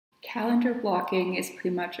Calendar blocking is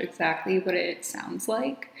pretty much exactly what it sounds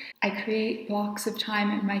like. I create blocks of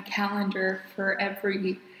time in my calendar for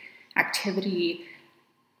every activity,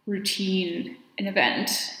 routine, and event.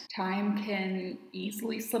 Time can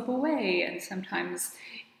easily slip away, and sometimes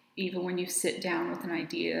even when you sit down with an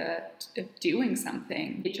idea of doing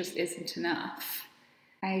something, it just isn't enough.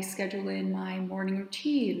 I schedule in my morning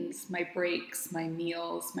routines, my breaks, my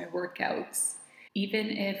meals, my workouts. Even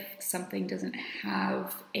if something doesn't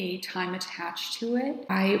have a time attached to it,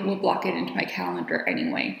 I will block it into my calendar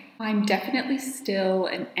anyway. I'm definitely still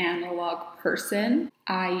an analog person.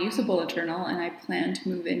 I use a bullet journal and I plan to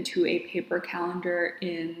move into a paper calendar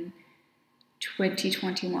in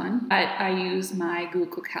 2021. I use my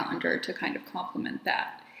Google Calendar to kind of complement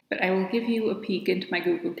that. But I will give you a peek into my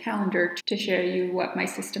Google Calendar to show you what my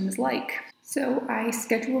system is like. So I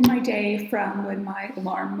schedule my day from when my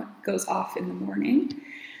alarm goes off in the morning,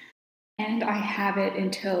 and I have it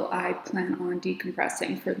until I plan on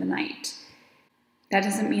decompressing for the night. That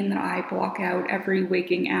doesn't mean that I block out every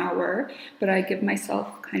waking hour, but I give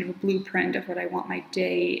myself kind of a blueprint of what I want my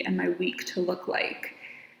day and my week to look like.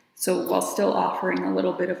 So while still offering a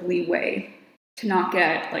little bit of leeway to not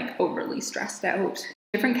get overly stressed out.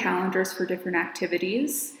 Different calendars for different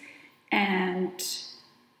activities, and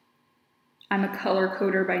I'm a color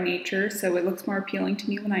coder by nature, so it looks more appealing to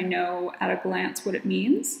me when I know at a glance what it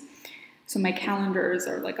means. So my calendars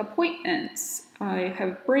are like appointments. I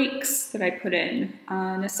have breaks that I put in,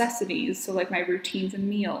 necessities, so like my routines and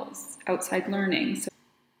meals, outside learning. So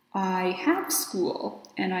I have school,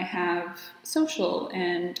 and I have social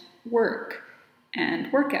and work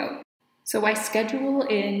and workout. So I schedule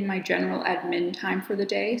in my general admin time for the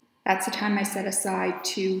day. That's the time I set aside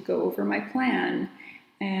to go over my plan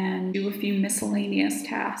and do a few miscellaneous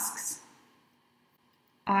tasks.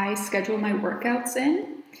 I schedule my workouts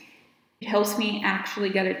in. It helps me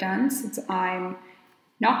actually get it done since I'm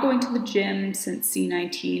not going to the gym since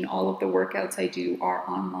C19. All of the workouts I do are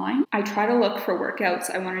online. I try to look for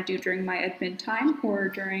workouts I want to do during my admin time or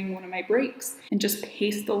during one of my breaks and just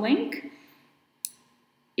paste the link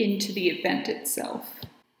into the event itself.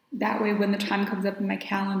 That way, when the time comes up in my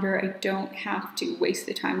calendar, I don't have to waste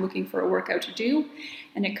the time looking for a workout to do,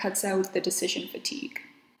 and it cuts out the decision fatigue.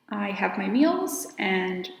 I have my meals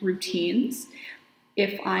and routines.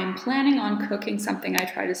 If I'm planning on cooking something, I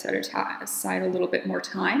try to set aside a little bit more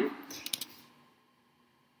time.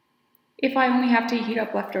 If I only have to heat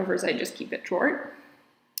up leftovers, I just keep it short.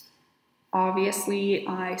 Obviously,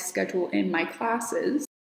 I schedule in my classes.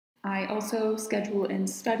 I also schedule in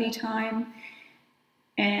study time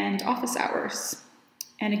and office hours.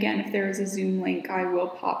 And again, if there is a Zoom link, I will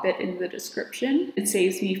pop it in the description. It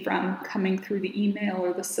saves me from coming through the email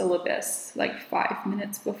or the syllabus like 5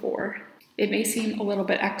 minutes before. It may seem a little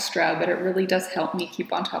bit extra, but it really does help me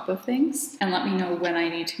keep on top of things and let me know when I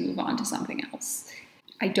need to move on to something else.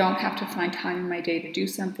 I don't have to find time in my day to do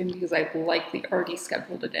something because I've likely already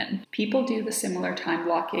scheduled it in. People do the similar time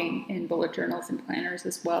blocking in bullet journals and planners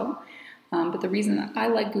as well. But the reason that I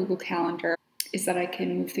like Google Calendar is that I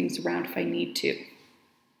can move things around if I need to.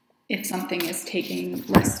 If something is taking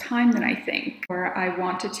less time than I think, or I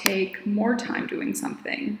want to take more time doing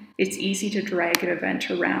something, it's easy to drag an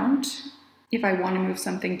event around. If I want to move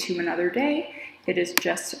something to another day, it is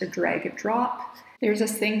just a drag and drop. There's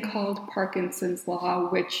this thing called Parkinson's Law,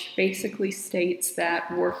 which basically states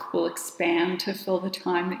that work will expand to fill the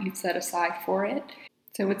time that you've set aside for it.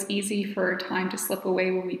 So it's easy for time to slip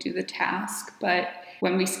away when we do the task, but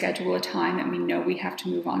when we schedule a time that we know we have to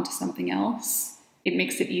move on to something else, it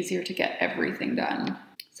makes it easier to get everything done.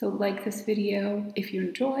 So like this video if you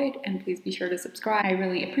enjoyed, and please be sure to subscribe. I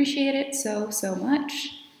really appreciate it so much.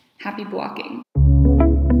 Happy blocking.